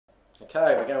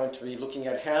Okay, we're going to be looking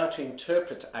at how to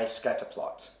interpret a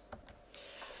scatterplot.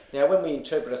 Now, when we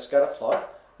interpret a scatterplot,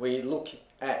 we look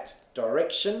at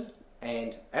direction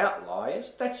and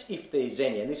outliers. That's if there's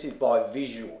any, and this is by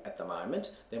visual at the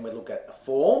moment. Then we look at the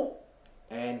form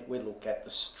and we look at the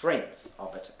strength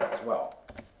of it as well.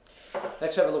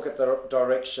 Let's have a look at the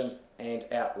direction and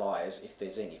outliers if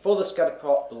there's any. For the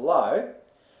scatterplot below,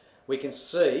 we can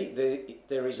see that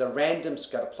there is a random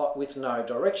scatterplot with no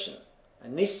direction.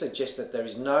 And this suggests that there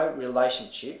is no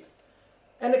relationship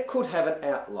and it could have an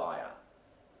outlier.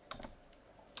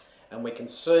 And we can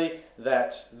see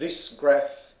that this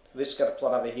graph, this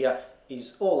scatterplot over here,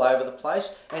 is all over the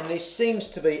place, and there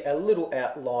seems to be a little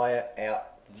outlier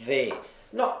out there.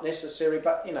 Not necessary,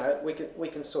 but you know, we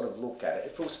can sort of look at it.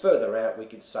 If it was further out, we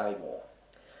could say more.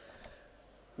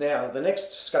 Now, the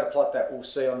next scatterplot that we'll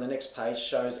see on the next page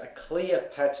shows a clear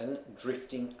pattern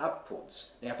drifting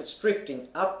upwards. Now, if it's drifting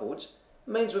upwards,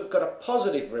 it means we've got a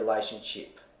positive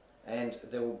relationship, and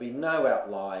there will be no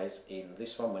outliers in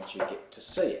this one once you get to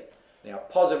see it. Now,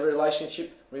 positive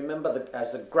relationship, remember that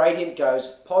as the gradient goes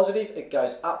positive, it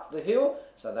goes up the hill,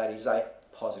 so that is a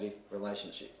positive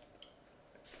relationship.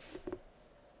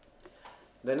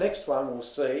 The next one we'll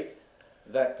see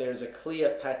that there is a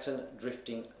clear pattern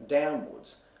drifting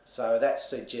downwards, so that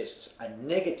suggests a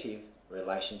negative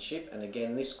relationship, and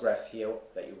again this graph here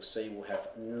that you'll see will have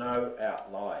no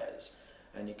outliers.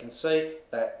 And you can see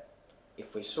that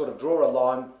if we sort of draw a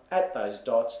line at those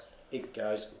dots, it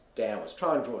goes downwards.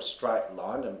 Try and draw a straight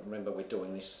line, and remember we're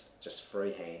doing this just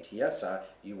freehand here, so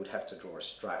you would have to draw a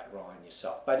straight line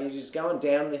yourself. But it is going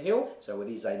down the hill, so it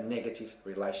is a negative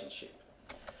relationship.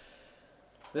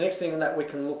 The next thing that we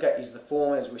can look at is the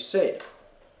form, as we said.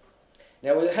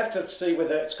 Now we'll have to see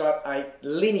whether it's got a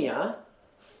linear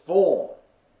form,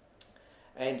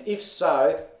 and if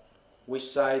so, we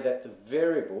say that the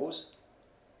variables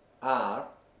are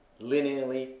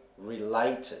linearly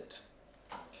related.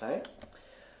 Okay,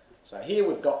 so here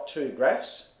we've got two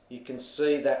graphs. You can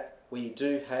see that we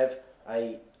do have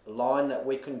a line that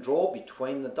we can draw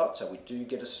between the dots, so we do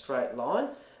get a straight line.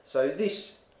 So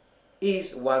this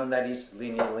is one that is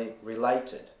linearly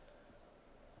related,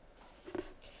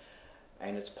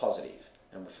 and it's positive.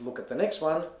 And if we look at the next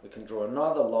one, we can draw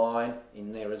another line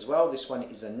in there as well. This one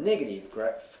is a negative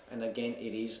graph, and again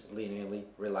it is linearly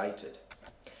related.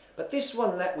 But this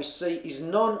one that we see is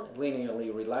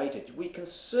non-linearly related. We can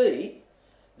see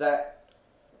that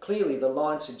clearly the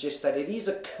line suggests that it is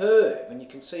a curve, and you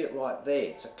can see it right there.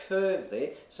 It's a curve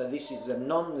there, so this is a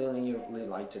non-linearly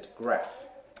related graph.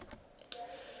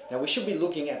 Now we should be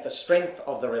looking at the strength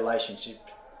of the relationship,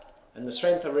 and the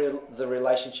strength of the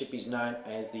relationship is known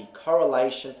as the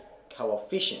correlation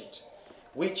coefficient,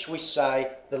 which we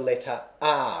say the letter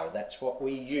R. That's what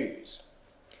we use.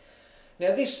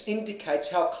 Now this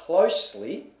indicates how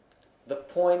closely the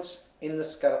points in the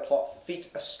scatterplot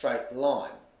fit a straight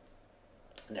line.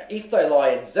 Now if they lie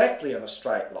exactly on a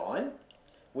straight line,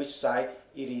 we say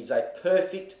it is a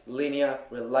perfect linear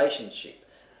relationship.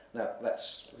 Now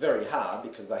that's very hard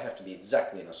because they have to be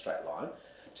exactly in a straight line.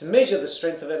 To measure the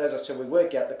strength of it, as I said, we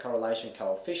work out the correlation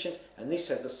coefficient, and this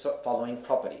has the following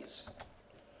properties.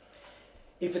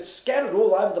 If it's scattered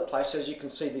all over the place, as you can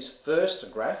see this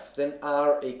first graph, then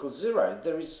R equals 0.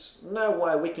 There is no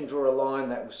way we can draw a line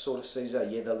that sort of says, oh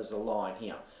yeah, there's a line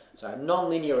here. So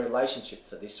non-linear relationship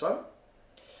for this one.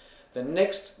 The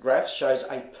next graph shows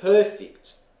a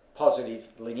perfect positive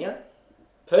linear.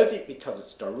 Perfect because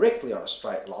it's directly on a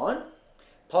straight line.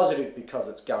 Positive because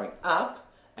it's going up,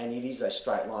 and it is a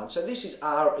straight line. So this is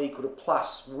R equal to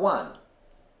 +1.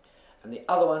 And the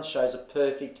other one shows a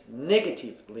perfect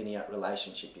negative linear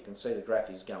relationship. You can see the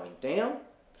graph is going down.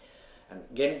 And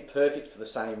again, perfect for the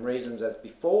same reasons as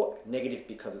before. Negative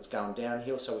because it's going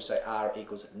downhill, so we say R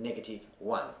equals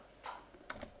 -1.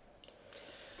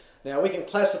 Now we can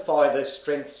classify the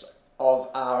strengths of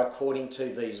R according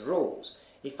to these rules.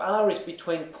 If R is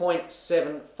between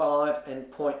 0.75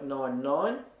 and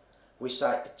 0.99, we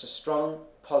say it's a strong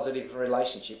positive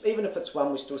relationship. Even if it's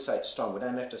 1, we still say it's strong. We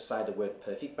don't have to say the word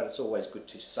perfect, but it's always good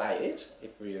to say it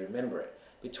if we remember it.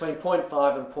 Between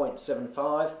 0.5 and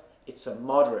 0.75, it's a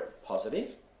moderate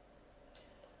positive.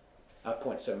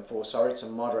 0.74, sorry, it's a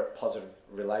moderate positive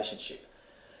relationship.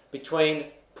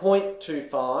 Between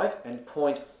 0.25 and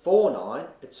 0.49,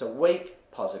 it's a weak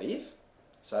positive.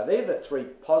 So they're the three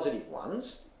positive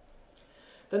ones.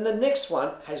 Then the next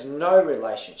one has no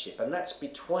relationship, and that's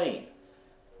between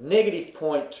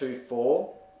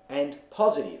 -0.24 and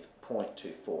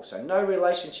 +0.24. So no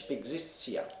relationship exists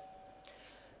here.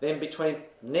 Then between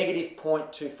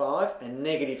 -0.25 and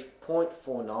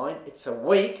 -0.49, it's a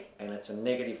weak and it's a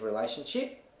negative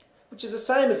relationship. which is the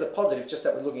same as the positive, just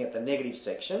that we're looking at the negative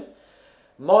section.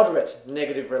 Moderate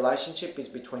negative relationship is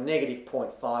between negative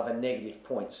 0.5 and negative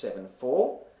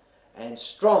 0.74, and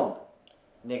strong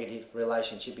negative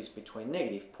relationship is between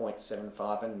negative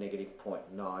 0.75 and negative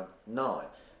 0.99.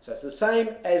 So it's the same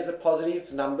as the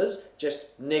positive numbers,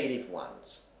 just negative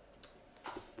ones.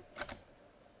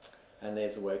 And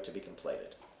there's the work to be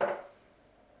completed.